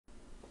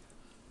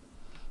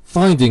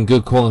Finding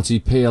good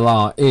quality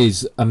PLR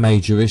is a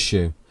major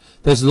issue.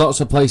 There's lots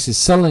of places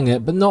selling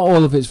it, but not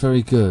all of it's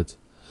very good.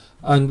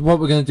 And what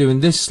we're going to do in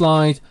this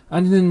slide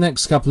and in the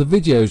next couple of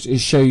videos is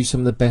show you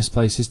some of the best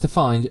places to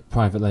find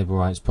private label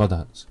rights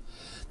products.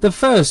 The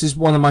first is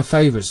one of my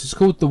favourites. It's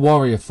called the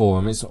Warrior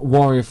Forum. It's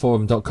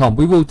warriorforum.com.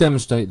 We will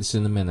demonstrate this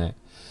in a minute.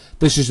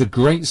 This is a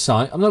great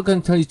site. I'm not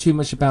going to tell you too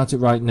much about it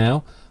right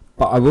now,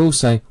 but I will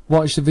say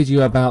watch the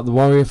video about the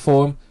Warrior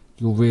Forum.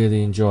 You'll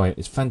really enjoy it.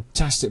 It's a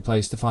fantastic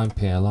place to find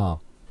PLR.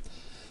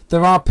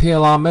 There are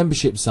PLR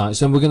membership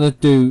sites, and we're going to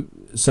do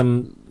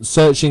some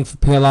searching for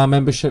PLR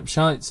membership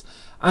sites,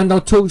 and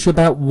I'll talk to you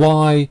about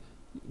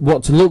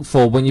what to look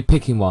for when you're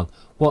picking one.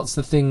 What's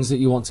the things that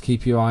you want to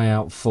keep your eye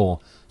out for?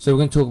 So we're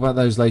going to talk about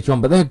those later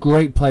on, but they're a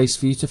great place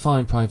for you to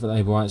find private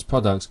label rights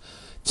products.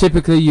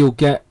 Typically you'll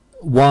get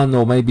one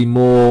or maybe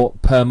more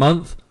per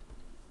month.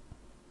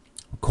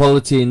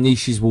 Quality and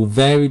niches will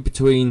vary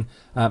between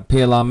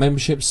PLR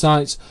membership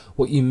sites.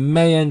 What you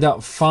may end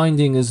up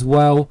finding as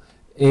well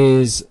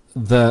is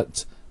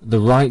that the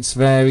rights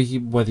vary,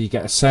 whether you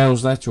get a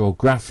sales letter or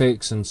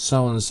graphics and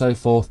so on and so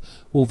forth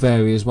will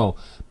vary as well.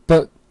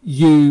 But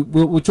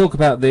we'll talk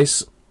about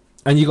this,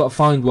 and you've got to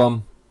find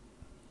one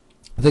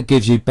that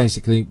gives you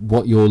basically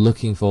what you're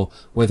looking for,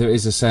 whether it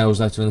is a sales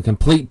letter and a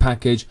complete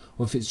package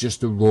or if it's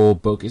just a raw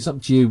book. It's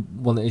up to you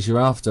what it is you're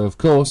after, of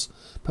course,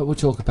 but we'll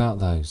talk about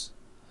those.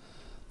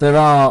 There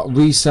are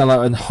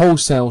reseller and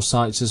wholesale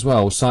sites as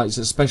well, sites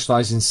that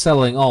specialise in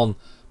selling on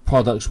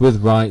products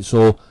with rights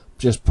or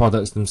just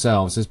products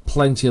themselves. There's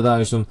plenty of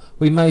those, and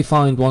we may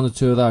find one or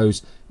two of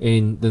those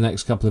in the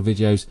next couple of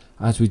videos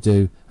as we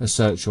do a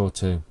search or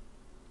two.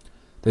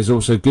 There's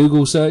also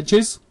Google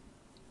searches.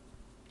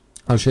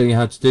 I'll show you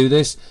how to do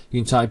this. You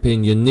can type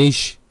in your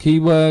niche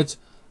keyword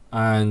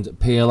and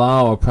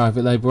PLR or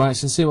private label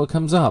rights and see what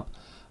comes up.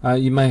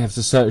 You may have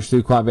to search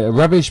through quite a bit of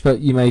rubbish, but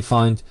you may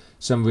find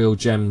some real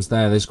gems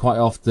there. There's quite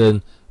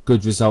often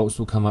good results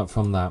will come up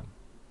from that.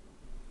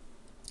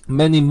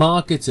 Many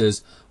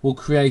marketers will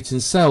create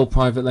and sell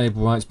private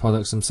label rights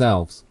products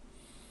themselves,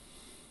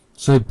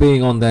 so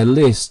being on their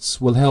lists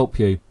will help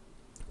you.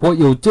 What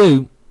you'll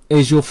do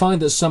is you'll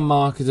find that some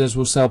marketers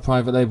will sell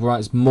private label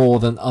rights more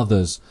than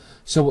others,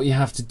 so what you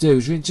have to do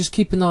is really just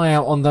keep an eye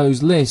out on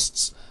those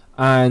lists,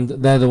 and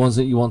they're the ones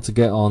that you want to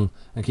get on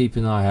and keep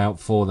an eye out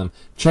for them.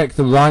 Check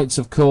the rights,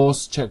 of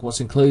course, check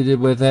what's included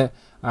with it,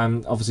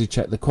 and obviously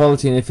check the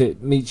quality, and if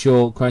it meets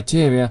your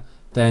criteria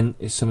then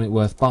it's something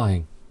worth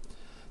buying.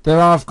 There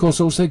are of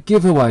course also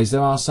giveaways.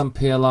 There are some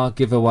PLR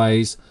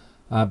giveaways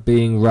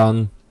being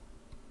run,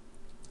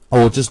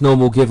 or just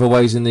normal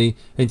giveaways in the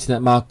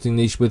internet marketing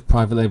niche with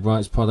private label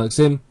rights products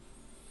in.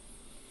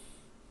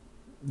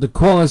 The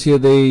quality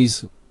of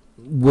these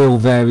will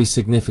vary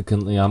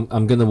significantly. I'm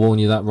going to warn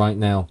you that right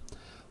now.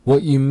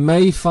 What you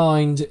may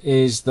find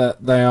is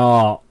that they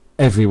are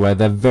everywhere.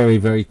 They're very,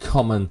 very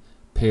common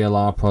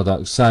PLR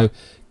products. So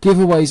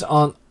giveaways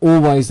aren't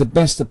always the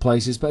best of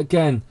places, but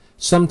again,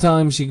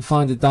 sometimes you can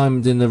find a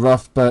diamond in the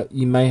rough, but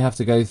you may have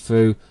to go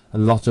through a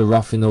lot of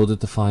rough in order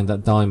to find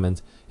that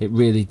diamond. It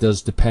really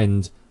does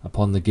depend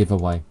upon the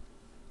giveaway.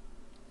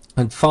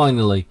 And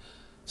finally,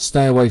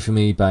 stay away from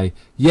eBay.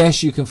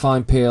 Yes, you can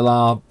find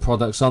PLR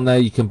products on there.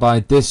 You can buy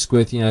a disc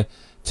with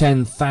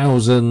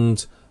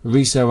 10,000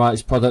 resale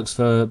rights products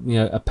for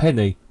a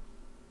penny,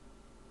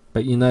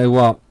 but you know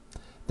what,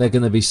 they're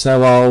going to be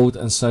so old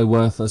and so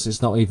worthless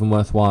it's not even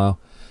worthwhile.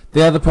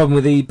 The other problem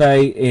with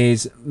eBay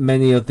is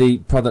many of the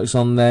products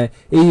on there,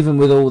 even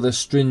with all the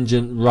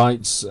stringent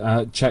rights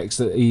checks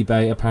that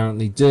eBay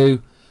apparently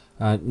do,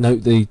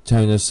 note the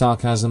tone of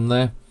sarcasm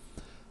there,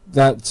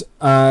 that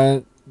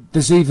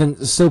there's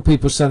even still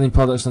people selling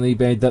products on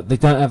eBay that they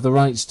don't have the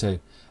rights to.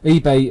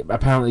 eBay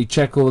apparently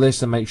check all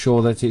this and make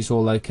sure that it's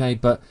all okay,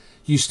 but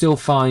you still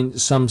find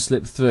some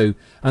slip through,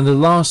 and the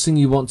last thing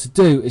you want to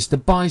do is to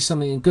buy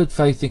something in good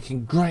faith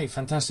thinking great,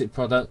 fantastic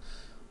product,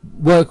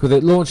 work with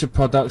it, launch a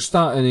product,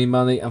 start earning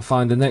money, and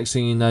find the next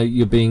thing you know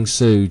you're being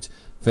sued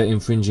for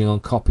infringing on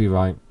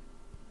copyright.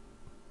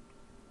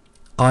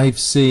 I've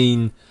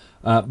seen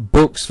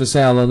books for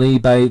sale on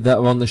eBay that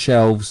are on the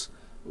shelves,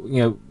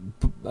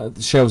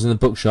 shelves in the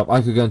bookshop.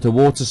 I could go into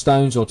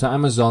Waterstones or to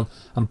Amazon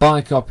and buy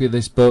a copy of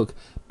this book,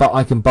 but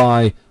I can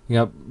buy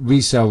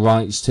resale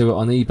rights to it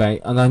on eBay,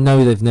 and I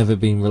know they've never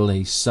been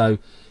released. So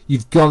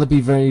you've got to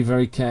be very,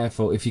 very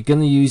careful. If you're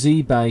going to use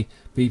eBay,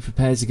 be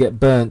prepared to get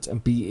burnt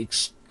and be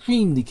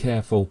extremely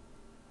careful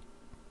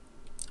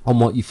on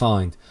what you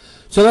find.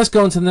 So let's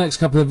go on to the next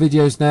couple of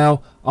videos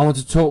now. I want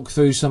to talk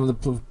through some of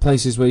the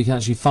places where you can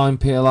actually find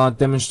PLR,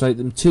 demonstrate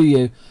them to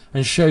you,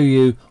 and show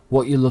you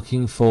what you're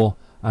looking for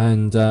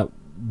and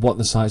what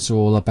the sites are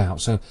all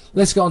about. So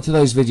let's get on to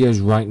those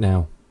videos right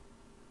now.